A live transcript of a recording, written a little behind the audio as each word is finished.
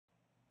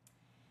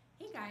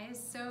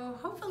guys, so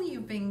hopefully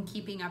you've been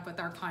keeping up with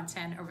our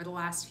content over the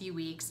last few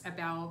weeks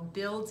about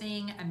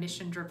building a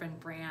mission-driven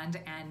brand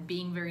and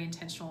being very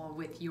intentional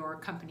with your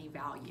company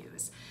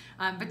values.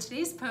 But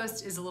today's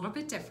post is a little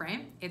bit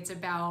different. It's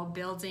about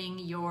building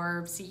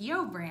your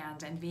CEO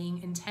brand and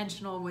being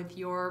intentional with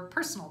your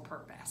personal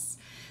purpose.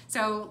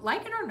 So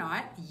like it or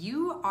not,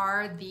 you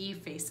are the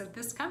face of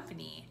this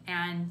company,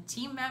 and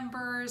team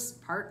members,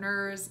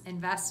 partners,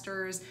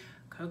 investors,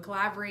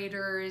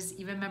 co-collaborators,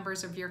 even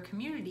members of your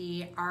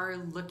community are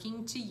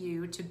looking to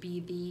you to be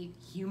the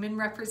human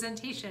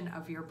representation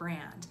of your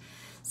brand.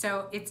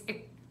 So it's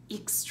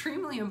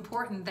extremely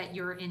important that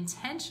you're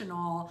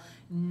intentional,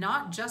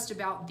 not just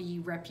about the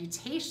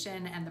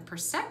reputation and the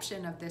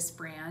perception of this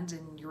brand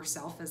and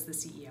yourself as the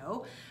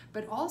CEO,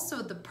 but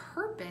also the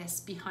purpose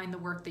behind the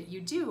work that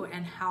you do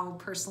and how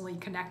personally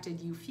connected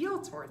you feel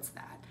towards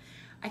that.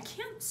 I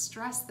can't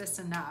stress this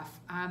enough.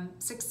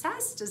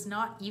 Success does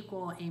not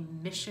equal a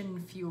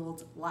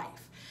mission-fueled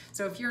life.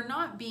 So if you're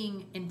not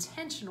being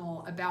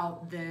intentional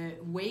about the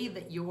way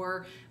that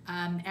your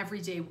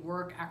everyday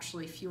work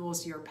actually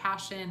fuels your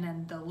passion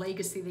and the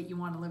legacy that you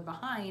want to leave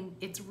behind,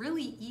 it's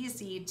really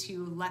easy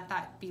to let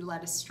that be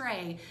led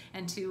astray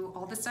and to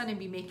all of a sudden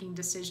be making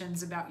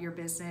decisions about your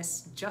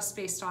business just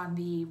based on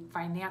the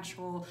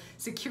financial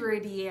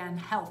security and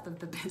health of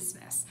the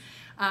business.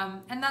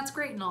 And that's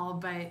great and all,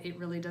 but it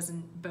really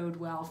doesn't bode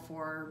well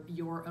for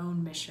your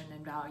own mission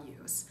and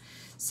values.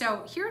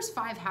 So here's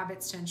 5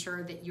 habits to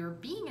ensure that you're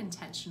being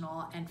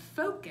intentional and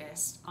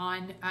focused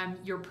on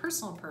your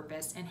personal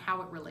purpose and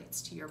how it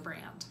relates to your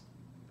brand.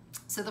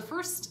 So the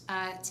first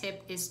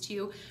tip is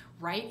to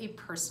write a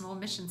personal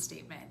mission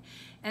statement.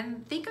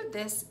 And think of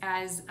this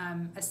as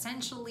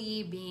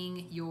essentially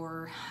being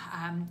your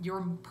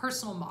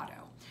personal motto.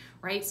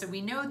 Right? So we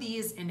know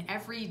these in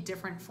every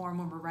different form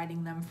when we're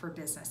writing them for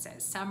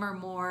businesses. Some are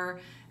more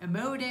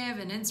emotive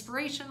and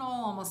inspirational,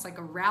 almost like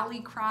a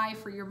rally cry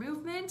for your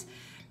movement,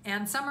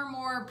 and some are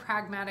more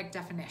pragmatic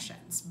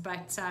definitions.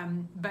 But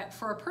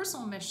for a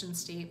personal mission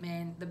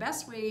statement, the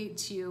best way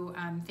to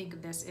think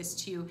of this is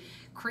to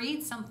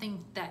create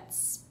something that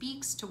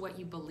speaks to what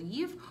you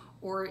believe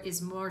or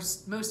is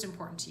most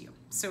important to you.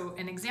 So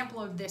an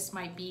example of this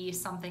might be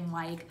something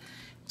like,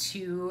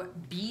 to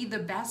be the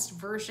best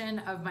version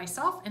of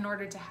myself in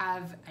order to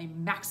have a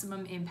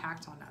maximum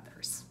impact on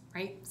others,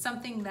 right?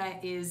 Something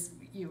that is,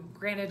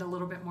 granted a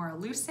little bit more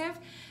elusive,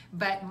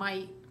 but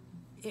might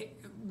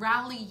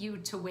rally you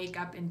to wake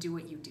up and do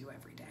what you do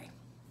every day.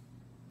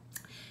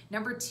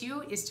 Number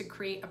 2 is to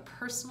create a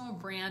personal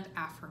brand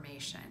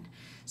affirmation.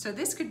 So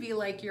this could be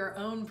like your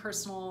own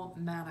personal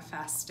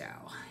manifesto.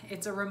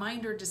 It's a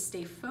reminder to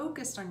stay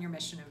focused on your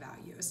mission and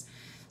values.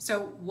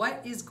 So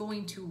what is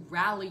going to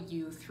rally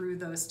you through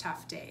those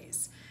tough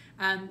days?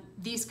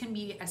 These can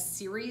be a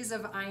series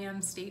of I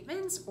am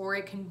statements, or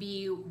it can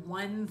be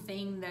one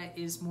thing that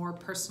is more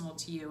personal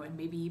to you and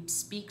maybe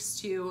speaks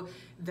to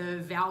the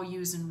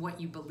values and what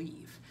you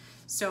believe.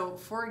 So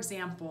for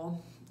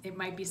example, it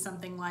might be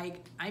something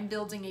like, I'm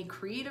building a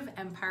creative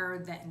empire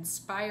that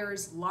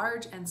inspires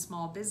large and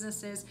small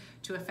businesses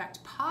to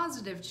affect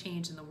positive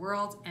change in the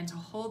world and to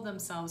hold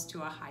themselves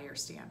to a higher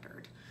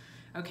standard.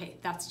 Okay,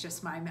 that's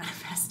just my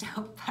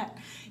manifesto, but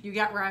you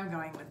get where I'm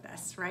going with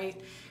this,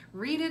 right?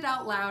 Read it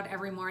out loud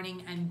every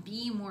morning and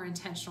be more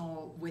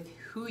intentional with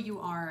who you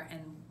are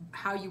and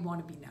how you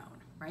want to be known,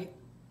 right?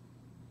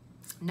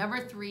 Number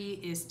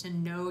 3 is to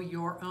know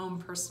your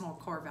own personal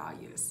core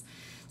values.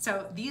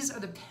 So these are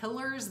the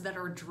pillars that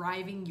are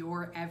driving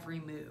your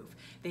every move.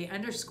 They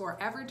underscore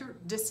every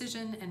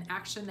decision and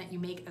action that you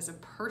make as a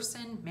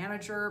person,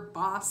 manager,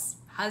 boss,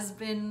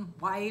 husband,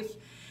 wife.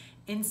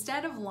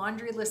 Instead of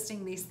laundry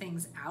listing these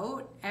things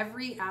out,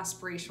 every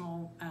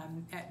aspirational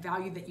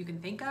value that you can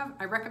think of,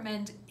 I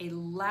recommend a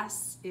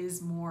less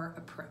is more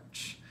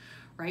approach,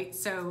 right?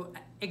 So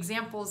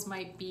examples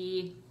might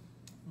be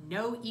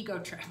no ego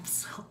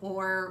trips,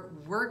 or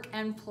work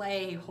and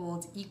play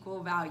hold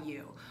equal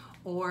value,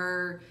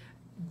 or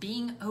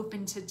being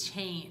open to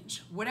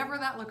change, whatever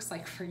that looks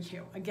like for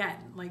you. Again,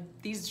 like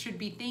these should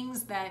be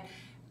things that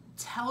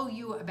tell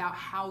you about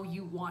how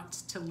you want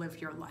to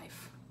live your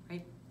life,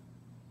 right?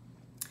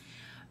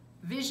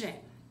 Vision.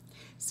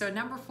 So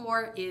number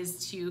 4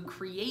 is to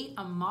create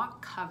a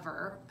mock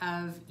cover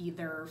of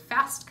either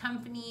Fast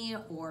Company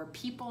or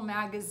People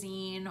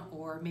magazine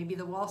or maybe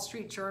the Wall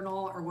Street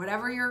Journal or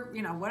whatever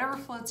whatever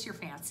floats your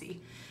fancy.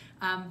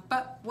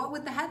 But what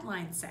would the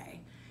headline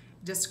say?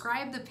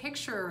 Describe the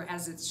picture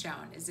as it's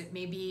shown. Is it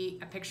maybe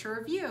a picture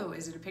of you?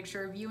 Is it a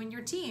picture of you and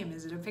your team?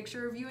 Is it a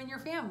picture of you and your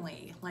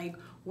family? Like,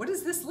 what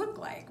does this look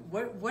like?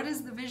 What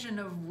is the vision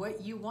of what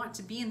you want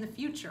to be in the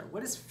future?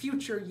 What does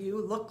future you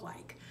look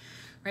like?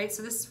 Right,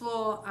 so this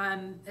will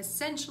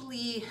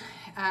essentially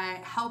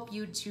help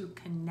you to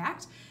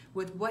connect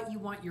with what you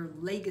want your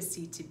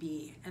legacy to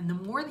be. And the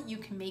more that you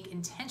can make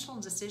intentional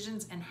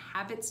decisions and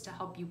habits to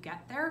help you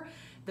get there,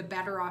 the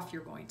better off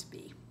you're going to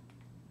be.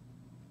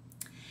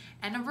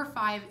 And number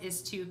 5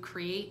 is to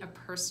create a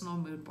personal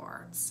mood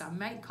board. Some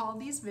might call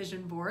these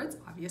vision boards.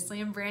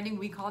 Obviously in branding,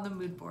 we call them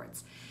mood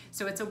boards.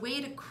 So it's a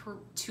way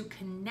to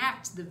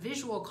connect the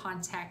visual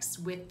context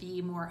with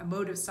the more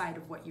emotive side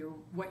of what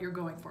you're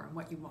going for and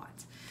what you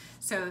want.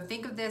 So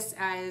think of this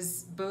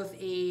as both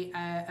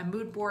a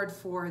mood board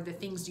for the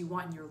things you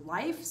want in your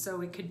life.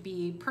 So it could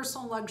be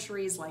personal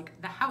luxuries like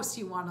the house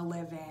you want to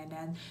live in,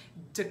 and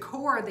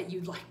decor that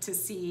you'd like to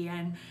see,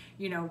 and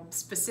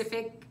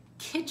specific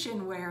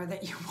kitchenware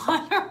that you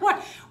want, or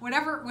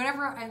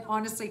whatever, and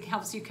honestly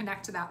helps you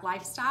connect to that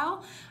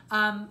lifestyle.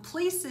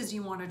 Places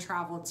you want to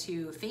travel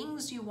to,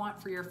 things you want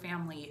for your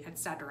family,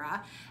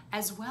 etc.,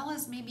 as well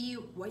as maybe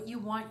what you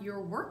want your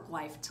work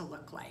life to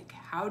look like.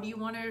 How do you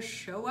want to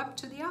show up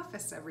to the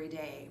office every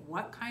day?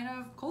 What kind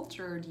of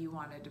culture do you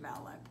want to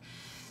develop?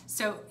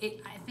 So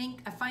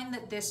I find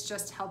that this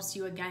just helps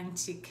you again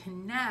to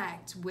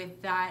connect with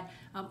that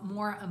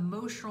more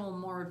emotional,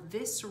 more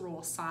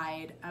visceral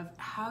side of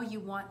how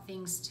you want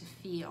things to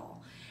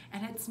feel.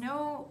 And it's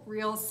no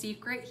real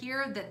secret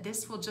here that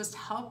this will just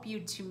help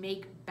you to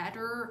make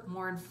better,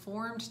 more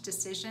informed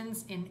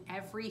decisions in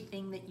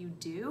everything that you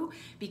do,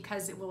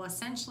 because it will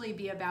essentially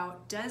be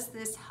about, does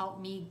this help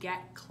me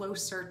get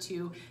closer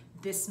to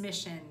this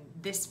mission,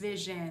 this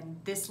vision,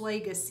 this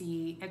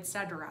legacy,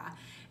 etc.?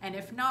 And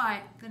if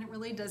not, then it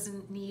really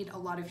doesn't need a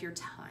lot of your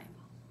time.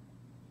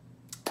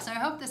 So I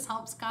hope this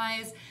helps,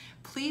 guys.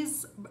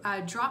 Please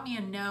drop me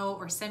a note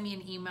or send me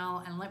an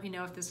email and let me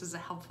know if this was a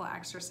helpful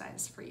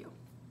exercise for you.